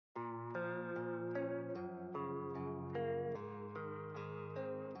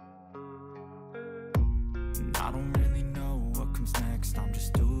And I don't really know what comes next. I'm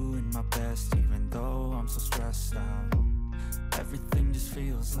just doing my best, even though I'm so stressed out. Everything just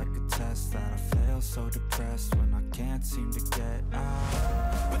feels like a test that I fail, so depressed when I can't seem to get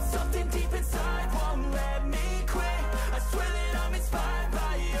out. But something deep inside won't let me quit. I swear that I'm inspired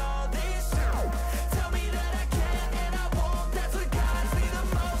by all this shit. Tell me that I can and I won't. That's what guides me the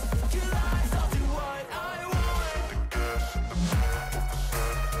most. Your lies, I'll do what I want. The gas in the back of the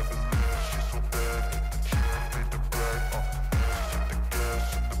sun, never knew she's so bad. Can't beat the brag. The gas in the back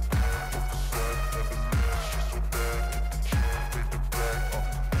of the sun, never knew she's so bad.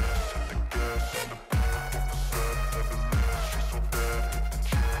 Can't beat the brag. The gas in the back of the sun, never knew she's so bad.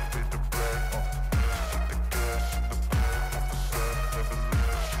 Can't beat the brag. The gas in the back of the sun, never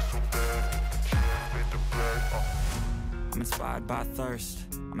knew she's so bad. Can't beat the brag. I'm inspired by thirst,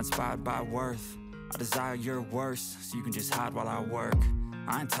 I'm inspired by worth. I desire your worst, so you can just hide while I work.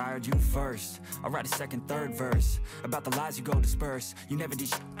 I ain't tired, you first. I'll write a second, third verse about the lies you go disperse. You never did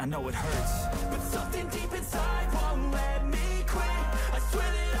shit, I know it hurts. But something deep inside won't let me quit. I swear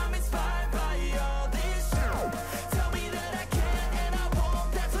that I'm inspired by all this shit. Tell me that I can and I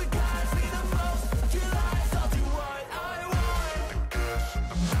won't. That's what guides me the most. Your lies, I'll do what I want. The gas in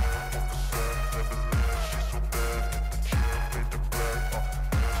the back of the sun, never knew she's so bad. Can't beat the brag.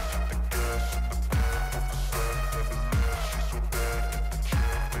 The gas in the back of the sun, never knew she's so bad.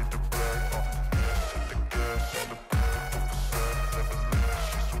 Can't beat the brag. The gas in the back of the sun, never knew she's so bad. Can't beat the brag. The gas in the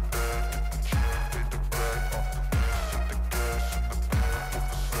back of the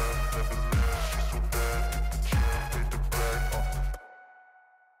sun, never knew she's so bad. Can't beat the brag.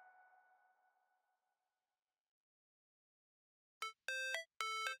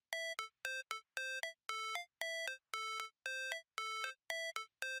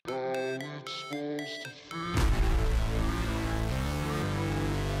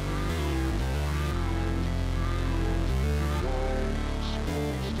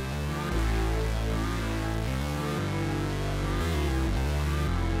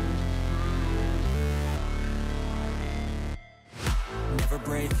 Never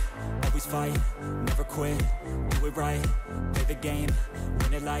break, always fight, never quit, do it right, play the game,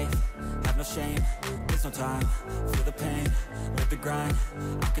 win it life, have no shame, there's no time, feel the pain, live the grind,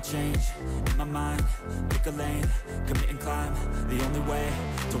 I could change, in my mind, pick a lane, commit and climb, the only way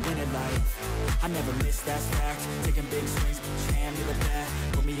to win it life. I never miss, that's fact, taking big swings, put your hand to the bat,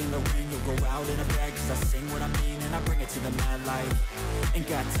 put me in the ring, you'll go out in a bag, cause I sing what I mean and I bring it to the mad light. Ain't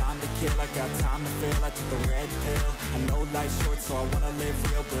got time to kill, I got time to feel, I took the red pill, I know life's short so I wanna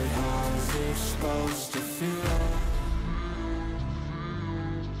live real, but how's it supposed to feel?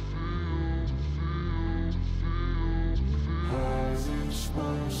 How's it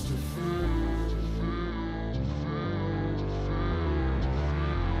supposed to feel?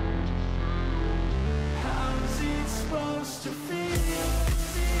 How's it supposed to feel?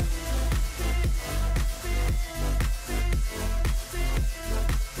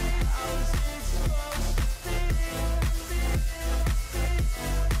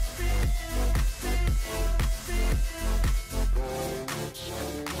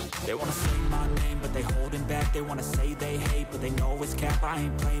 They wanna say my name, but they holding back. They wanna say they hate, but they know it's cap. I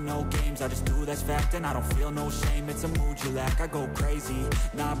ain't play no games, I just do that's fact. And I don't feel no shame, it's a mood you lack. I go crazy,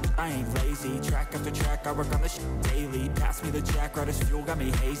 nah, but I ain't lazy. Track after track, I work on this shit daily. Pass me the jack, right as fuel, got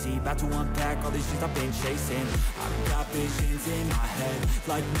me hazy. About to unpack all these shit I've been chasing. I've got visions in my head,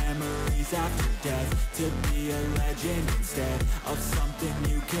 like memories after death. To be a legend instead of something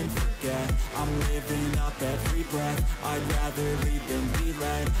you can forget. I'm living up every breath, I'd rather lead than be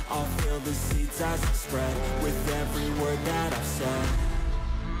led. I'll fill the seats as I spread with every word that I've said.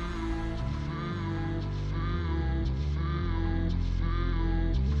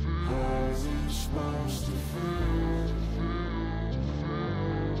 How's it supposed to feel?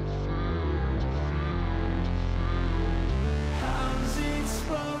 How's it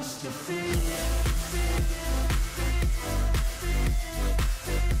supposed to feel?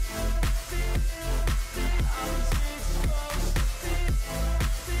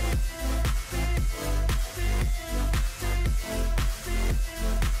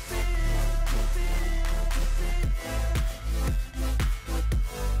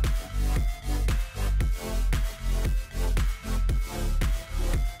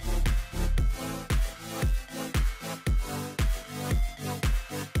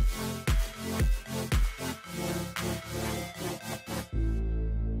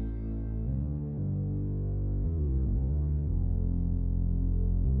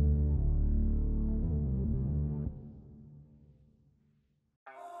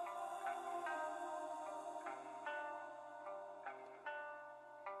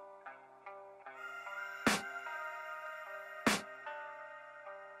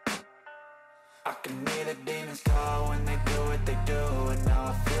 can hear the demons call when they do what they do. And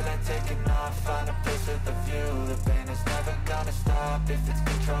now I feel like taking off, find a place with a view. The pain is never gonna stop if it's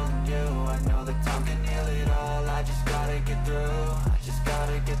controlling you. I know that time can heal it all, I just gotta get through. I just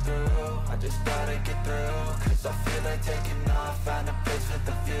gotta get through, I just gotta get through. Cause I feel like taking off, find a place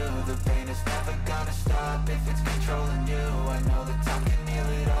with a view. The pain is never gonna stop if it's controlling you. I know that time can heal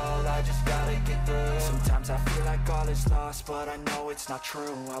it all, I just gotta get through. Sometimes I feel like all is lost, but I know it's not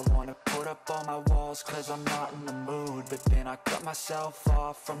true. I wanna put up all my walls cause I'm not in the mood, but then I cut myself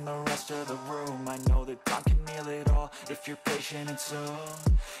off from the rest of the room. I know that time can heal it all if you're patient, and soon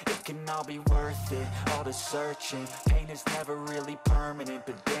it can all be worth it, all the searching. Pain is never really permanent,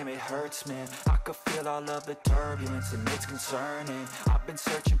 but damn it hurts, man. I could feel all of the turbulence and it's concerning. I've been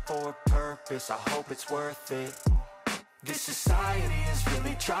searching for a purpose, I hope it's worth it. This society is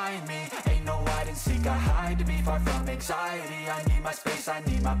really trying me. Ain't no hide and seek, I hide to be far from anxiety. I need my space, I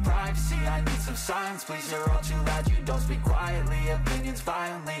need my privacy. I need some silence, please, you're all too loud. You don't speak quietly, opinions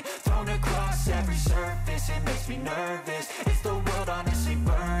violently thrown across every surface. It makes me nervous, it's the world honestly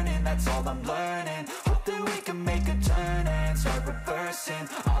burning. That's all I'm learning, hope that we can make a turn and start reversing.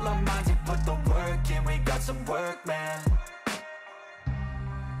 All our minds and put the work in, we got some work, man.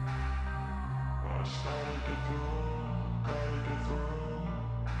 I started to do,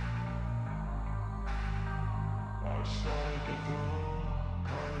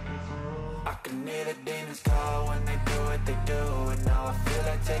 I can hear the demons call when they do what they do. And now I feel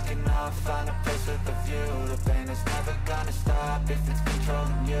like taking off, find a place with a view. The pain is never gonna stop if it's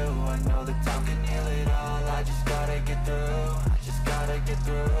controlling you. I know that time can heal it all, I just gotta get through. I just gotta get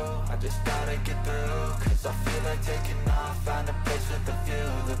through, I just gotta get through. Cause I feel like taking off, find a place with a view.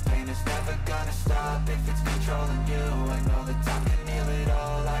 The pain is never gonna stop if it's controlling you. I know that time can heal it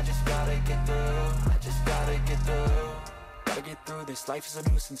all, I just gotta get through. I just gotta get through. Gotta get through this, life is a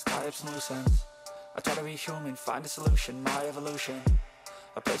nuisance, tie up some loose ends. I try to be human, find a solution, my evolution.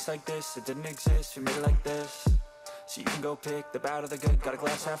 A place like this, it didn't exist, we made it like this. So you can go pick the bad or the good, got a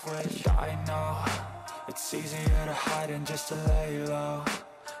glass half wish. I know, it's easier to hide than just to lay low.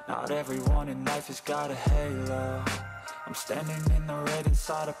 Not everyone in life has got a halo. I'm standing in the red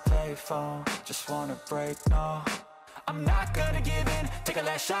inside a payphone, just wanna break, no. I'm not gonna give in, take a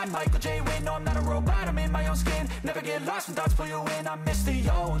last shot, Michael J. Win. No, I'm not a robot, I'm in my own skin. Never get lost when thoughts pull you in. I miss the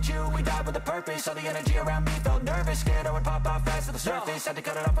old you, we died with a purpose. All the energy around me felt nervous, scared I would pop out fast to the surface. Had to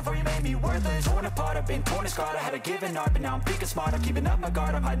cut it off before you made me worthless. Torn apart, I've been torn and scarred. I had a given art, but now I'm thinking smart. I'm keeping up my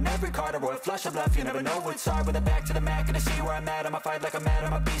guard, I'm hiding every card. A royal flush of left, you never know what's hard. With a back to the mat, gonna see where I'm at. I'ma fight like I'm mad,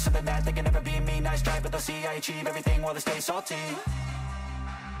 I'ma be something that they can never be me. Nice try, but they'll see I achieve everything while they stay salty.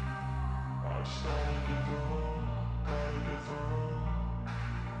 I started to go.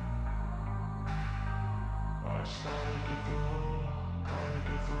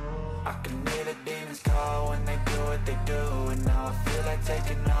 I can hear the demons call when they do what they do. And now I feel like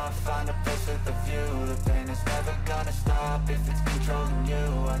taking off, find a place with a view. The pain is never gonna stop if it's controlling you.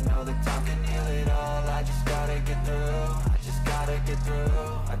 I know that time can heal it all, I just gotta get through. I just gotta get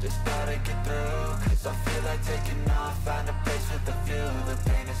through, I just gotta get through. Cause I feel like taking off, find a place with a view. The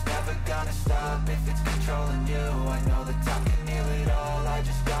pain is never gonna stop if it's controlling you. I know that time can heal it all, I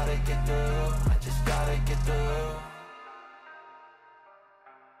just gotta get through. I just gotta get through.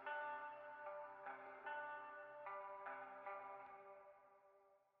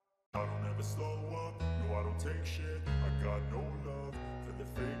 I don't ever slow up, no I don't take shit. I got no love for the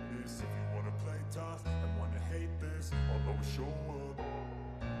fakeness. If you wanna play tough and wanna hate this, I'll always show up.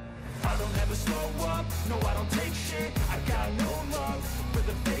 I don't ever slow up, no I don't take shit. I got no love for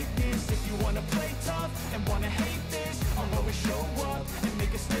the fakeness. If you wanna play tough and wanna hate this, I'll always show up and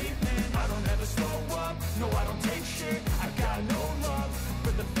make a statement. I don't ever slow up, no I don't take shit. I got no love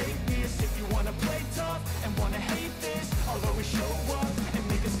for the fakeness. If you wanna play tough and wanna hate this, I'll always show up and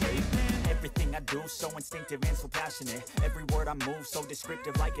make a statement. Everything I do so instinctive and so passionate. Every word I move so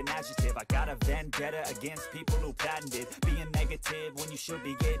descriptive like an adjective. I got a vendetta against people who patented being negative when you should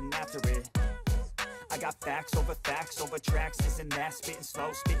be getting after it. I got facts over tracks, this and that. Spitting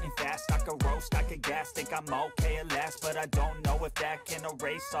slow, spitting fast. I could roast, I could gas. Think I'm okay at last, but I don't know if that can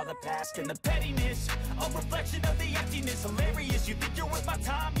erase all the past. And the pettiness, a reflection of the emptiness. Hilarious, you think you're worth my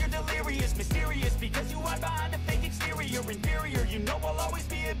time, you're delirious. Mysterious, because you hide behind a fake exterior. Inferior, you know I'll always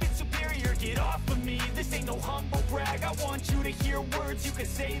be a bit superior. Get off of me, this ain't no humble brag. I want you to hear words, you can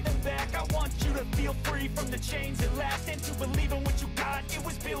say them back. I want you to feel free from the chains at last, and to believe in what you got, it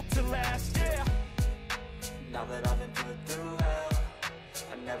was built to last, yeah. Now that I've been put through hell,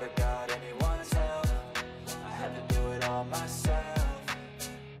 I never got anyone's help. I had to do it all myself.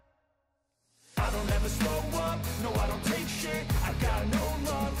 I don't ever slow up, no I don't take shit. I got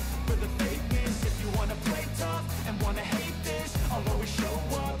no love for the fakeness. If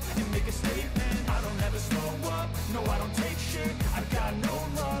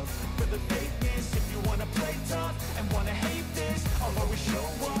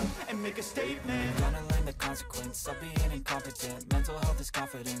and make a statement. Gonna learn the consequence of being incompetent. Mental health is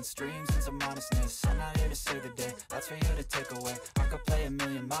confidence, dreams and some honestness. I'm not here to save the day, that's for you to take away. I could play a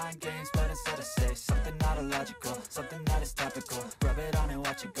million mind games, but instead I say something not illogical, something that is topical. Rub it on and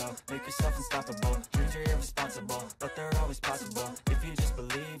watch it go, make yourself unstoppable. Dreams are irresponsible, but they're always possible. If you just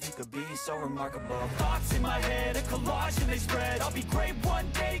believe, you could be so remarkable. Thoughts in my head, a collage and they spread. I'll be great one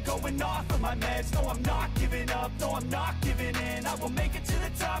day, going off of my meds. No, I'm not giving up, no, I'm not giving in. I will make it to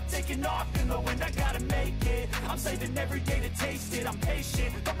the top, taking off in the wind. I gotta make it, I'm saving every day to taste it. I'm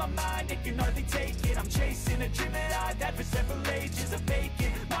patient, but my mind, it can hardly take it. I'm chasing a dream that I've had for several ages. A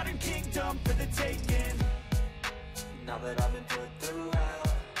vacant, modern kingdom for the taking. Now that I've been put through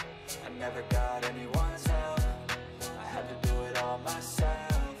hell, I never got anyone's help. I had to do it all myself.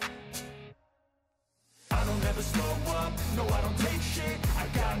 I don't ever slow up, no I don't take shit. I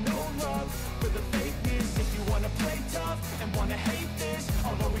got no love for the fakeness. If you wanna play tough and wanna hate this,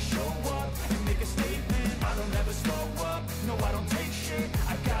 I'll always show up and make a statement. I don't ever slow up, no I don't take shit.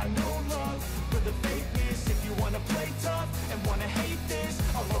 I got no love for the fakeness. If you wanna play tough and wanna hate this,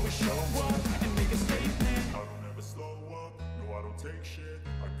 I'll always show up and make a statement. I don't ever slow up, no I don't take shit.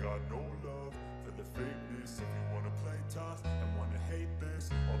 I got no love for the fakeness. If you wanna play tough and wanna hate this,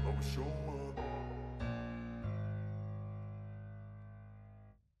 I'll always show up.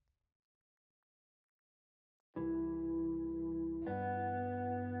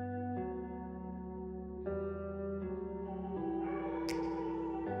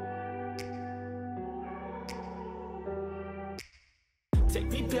 Take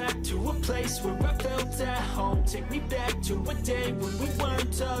me back to a place where I felt at home. Take me back to a day when we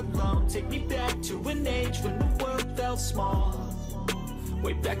weren't alone. Take me back to an age when the world felt small.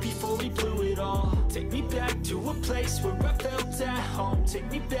 Way back before we blew it all. Take me back to a place where I felt at home.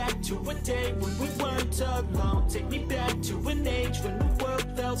 Take me back to a day when we weren't alone. Take me back to an age when the world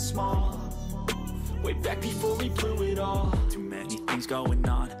felt small. Way back before we blew it all. Too many things going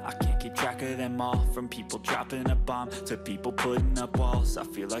on, I can't keep track of them all. From people dropping a bomb to people putting up walls. I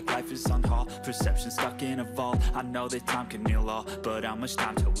feel like life is on hold, perception stuck in a vault. I know that time can heal all, but how much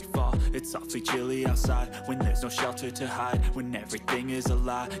time till we fall? It's awfully chilly outside, when there's no shelter to hide. When everything is a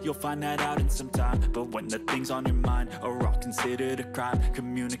lie, you'll find that out in some time. But when the things on your mind are all considered a crime,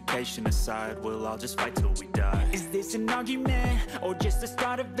 communication aside, we'll all just fight till we die. Is this an argument, or just the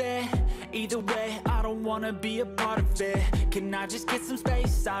start of it? Either way, I don't wanna be a part of it. Can I just get some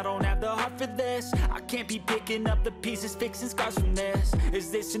space? I don't have the heart for this. I can't be picking up the pieces, fixing scars from this. Is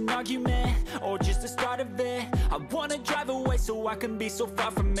this an argument, or just the start of it? I wanna drive away so I can be so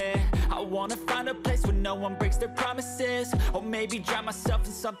far from it. I wanna find a place where no one breaks their promises. Or maybe drown myself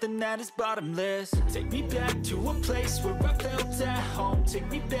in something that is bottomless. Take me back to a place where I felt at home.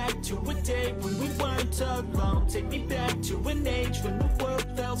 Take me back to a day when we weren't alone. Take me back to an age when the world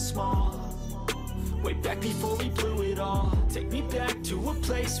felt small. Way back before we blew it all. Take me back to a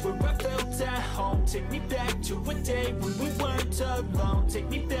place where I felt at home. Take me back to a day when we weren't alone. Take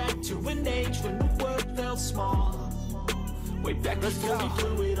me back to an age when the world felt small. Way back before we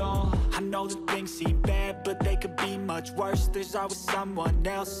blew it all. I know that things seem bad, but they could be much worse. There's always someone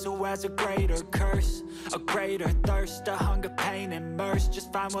else who has a greater curse, a greater thirst, a hunger, pain, and mercy.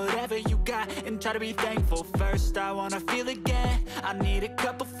 Just find whatever you got and try to be thankful first. I wanna feel again, I need a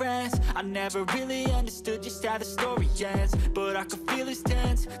couple friends. I never really understood just how the story ends, but I can feel it's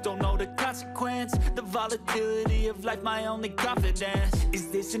tense, don't know the consequence. The volatility of life, my only confidence. Is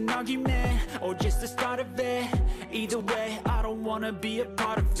this an argument, or just the start of it? Either way, I don't wanna be a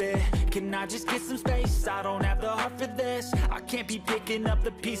part of it. Can I just get some space? I don't have the heart for this. I can't be picking up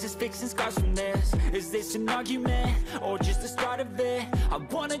the pieces, fixing scars from this. Is this an argument, or just the start of it? I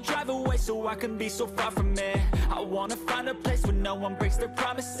wanna drive away so I can be so far from it. I wanna find a place where no one breaks their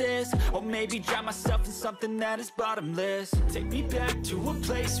promises. Or maybe drown myself in something that is bottomless. Take me back to a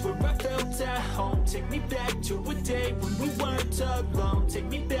place where I felt at home. Take me back to a day when we weren't alone. Take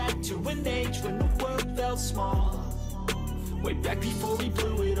me back to an age when the world felt small. Way back before we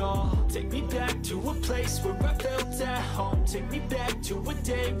blew it all. Take me back to a place where I felt at home. Take me back to a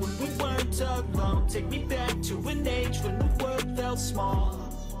day when we weren't alone. Take me back to an age when the world felt small.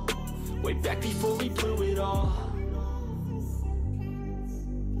 Way back before we blew it all.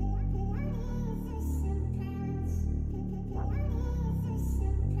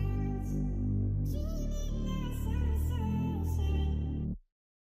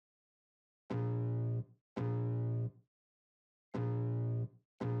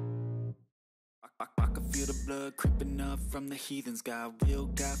 I can feel the blood creeping up from the heathens. Got will,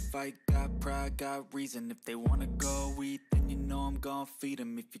 got fight, got pride, got reason. If they wanna go eat, then you know I'm gon' feed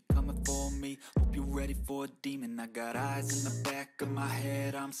them. If you're coming for me, hope you're ready for a demon. I got eyes in the back of my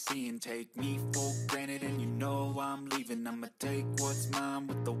head, I'm seeing. Take me for granted and you know I'm leaving. I'ma take what's mine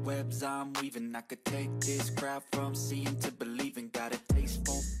with the webs I'm weaving. I could take this crowd from seeing to believing. Got a taste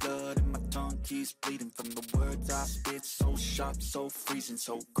for blood and my tongue keeps bleeding from the words I spit. So sharp, so freezing,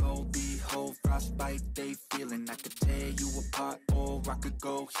 so cold. Behold, frostbite they feeling. I could tear you apart or I could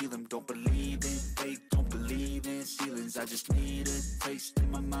go heal them. Don't believe in fate, don't believe in ceilings. I just need a taste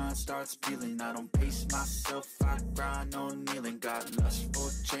and my mind starts peeling. I don't pace myself, I grind on kneeling. Got lust for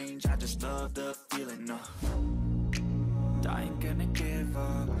change, I just love the feeling. I ain't gonna give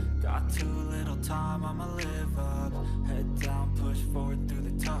up. Got too little time, I'ma live up. Head down, push forward through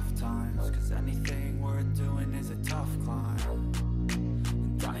the tough times. Cause anything worth doing is a tough climb.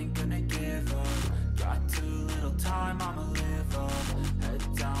 And I ain't gonna give up. Got too little time, I'ma live up.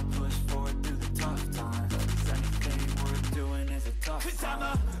 Head down, push forward through the tough times. Cause anything worth doing is a tough climb. Cause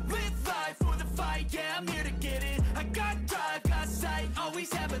I'ma live life for the fight, yeah, I'm here to get it. I got drive, got sight,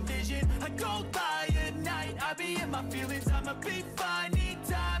 always have a vision. I go by at night, I be in my feelings. I'ma be fine, need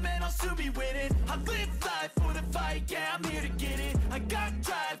time, and I'll soon be winning. I live life for the fight, yeah, I'm here to get it. I got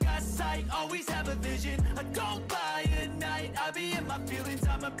drive, got sight, always have a vision. I go by at night, I be in my feelings.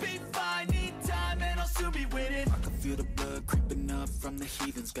 I'ma be fine, need time, and I'll soon be winning. I can feel the blood creeping up from the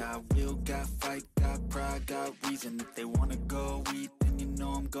heathens. Got will, got fight, got pride, got reason. If they wanna go eat, then you know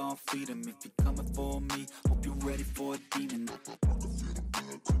I'm gon' feed them. If you're coming for me, hope you're ready for a demon. I can feel the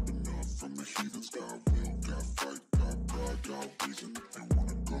blood creeping up from the heathens. Got will, got fight, got pride, got reason. If they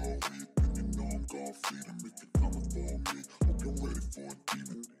wanna go eat, then you know I'm gon' feed them. If you're coming for me, hope you're ready for a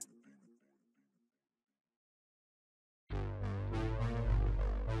demon.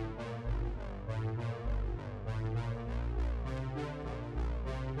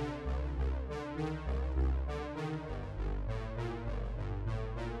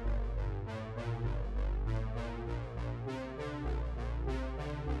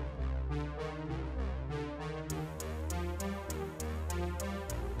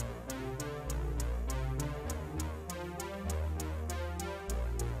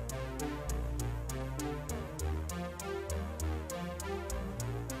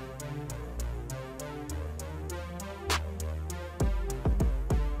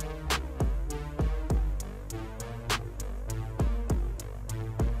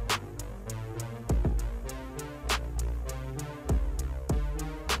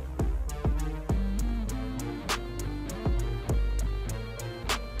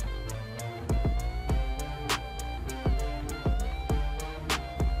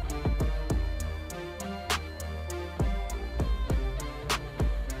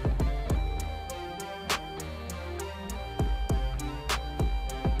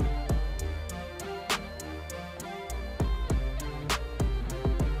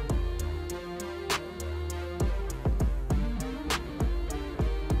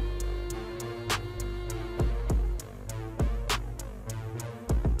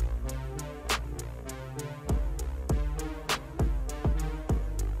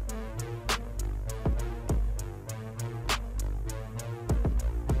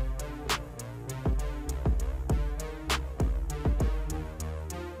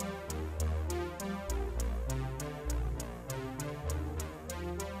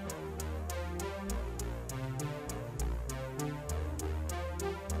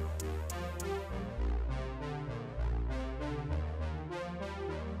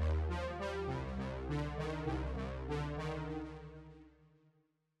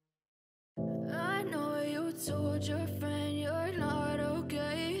 Told your friend you're not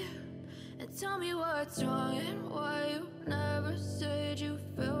okay, and tell me what's wrong and why you never said you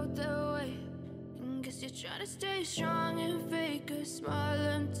felt that way. And guess you're trying to stay strong and fake a smile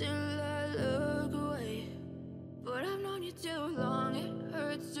until I look away. But I've known you too long, it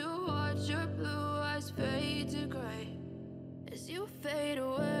hurts to watch your blue eyes fade to gray as you fade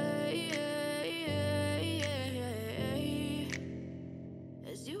away,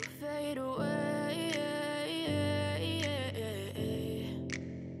 as you fade away.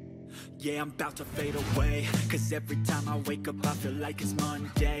 Yeah, I'm about to fade away. Cause every time I wake up I feel like it's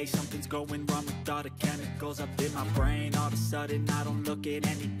Monday. Something's going wrong with all the chemicals up in my brain. All of a sudden I don't look at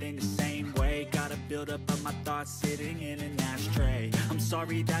anything the same way. Gotta build up of my thoughts sitting in an ashtray. I'm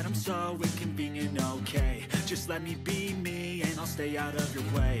sorry that I'm so inconvenient, okay. Just let me be me and I'll stay out of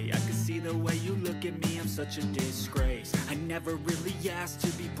your way. I can see the way you look at me, I'm such a disgrace. I never really asked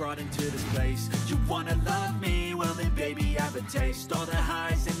to be brought into this place. You wanna love me? Well then baby, have a taste. All the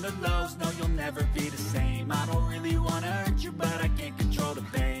highs and the lows, no you'll never be the same. I don't really wanna hurt you, but I can't control the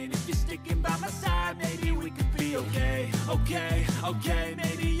pain. If you're sticking by my side, maybe we could be okay. Okay, okay,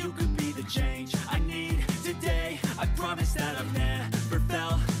 maybe you could be the change I need today. I promise that I've never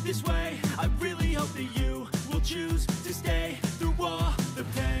felt this way. I really hope that you will choose to stay through all the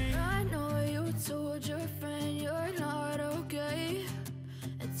pain. I know you told your friend you're not okay,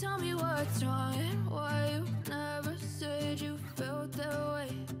 and tell me what's wrong and why you never said you felt that way.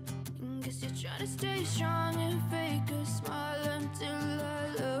 Guess you're trying to stay strong and fake a smile until I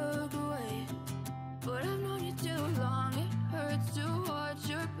look away. But I've known you too long, it hurts to watch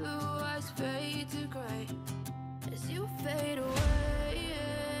your blue eyes fade to gray as you fade away.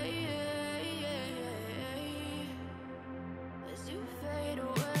 As you fade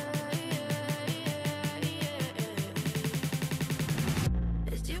away.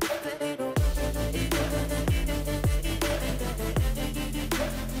 As you fade away.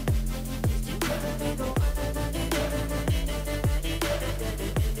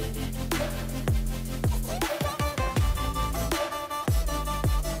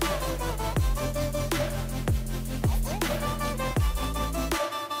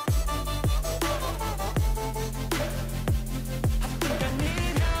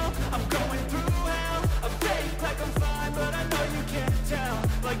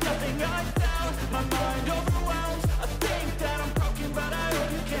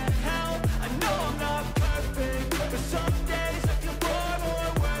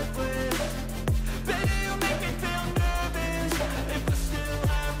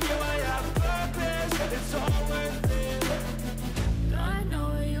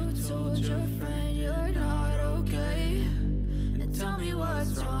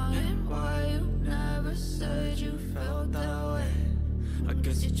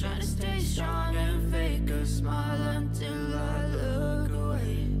 You're trying to stay strong and fake a smile until I look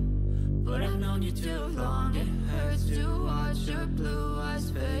away. But I've known you too long, it hurts to watch your blue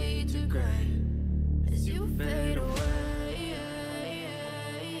eyes fade to gray as you fade away.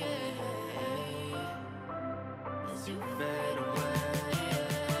 As you fade away.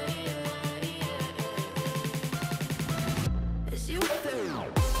 As you fade away.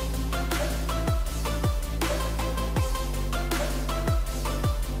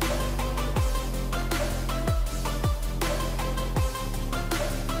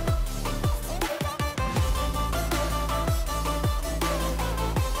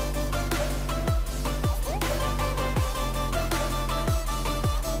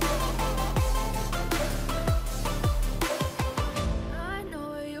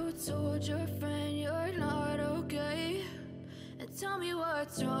 Tell me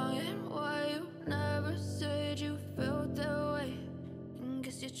what's wrong and why you never said you felt that way.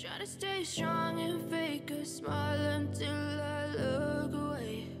 Guess you're trying to stay strong and fake a smile until I look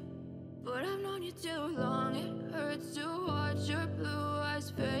away. But I've known you too long, it hurts to watch your blue